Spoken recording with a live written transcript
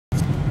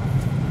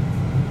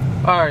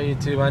Alright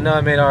YouTube, I know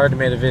I made a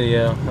hard-to-make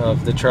video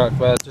of the truck,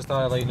 but I just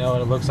thought I'd let you know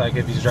what it looks like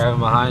if he's driving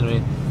behind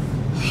me.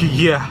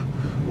 Yeah,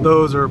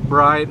 those are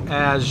bright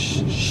as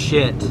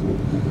shit.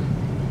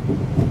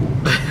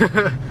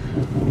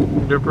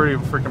 They're pretty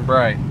freaking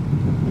bright.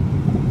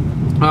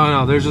 Oh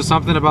no, there's just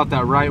something about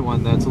that right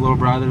one that's a little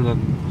brighter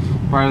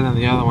than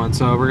the other one,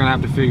 so we're gonna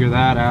have to figure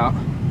that out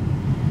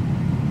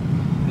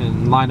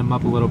and line them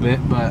up a little bit,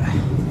 but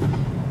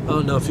I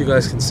don't know if you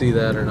guys can see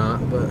that or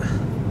not, but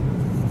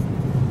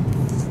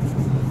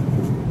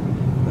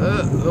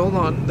hold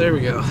on, there we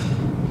go.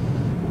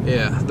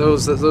 Yeah,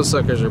 those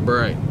suckers are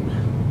bright.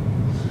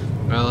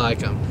 I like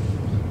them.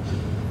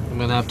 I'm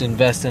gonna have to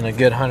invest in a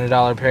good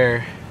 $100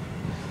 pair.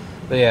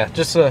 But yeah,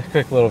 just a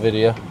quick little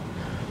video.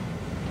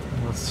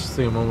 Let's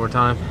see them one more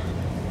time.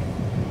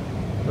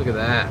 Look at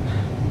that.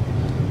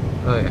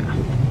 Oh yeah.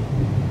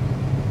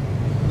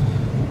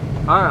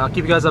 Alright, I'll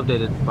keep you guys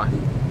updated. Bye.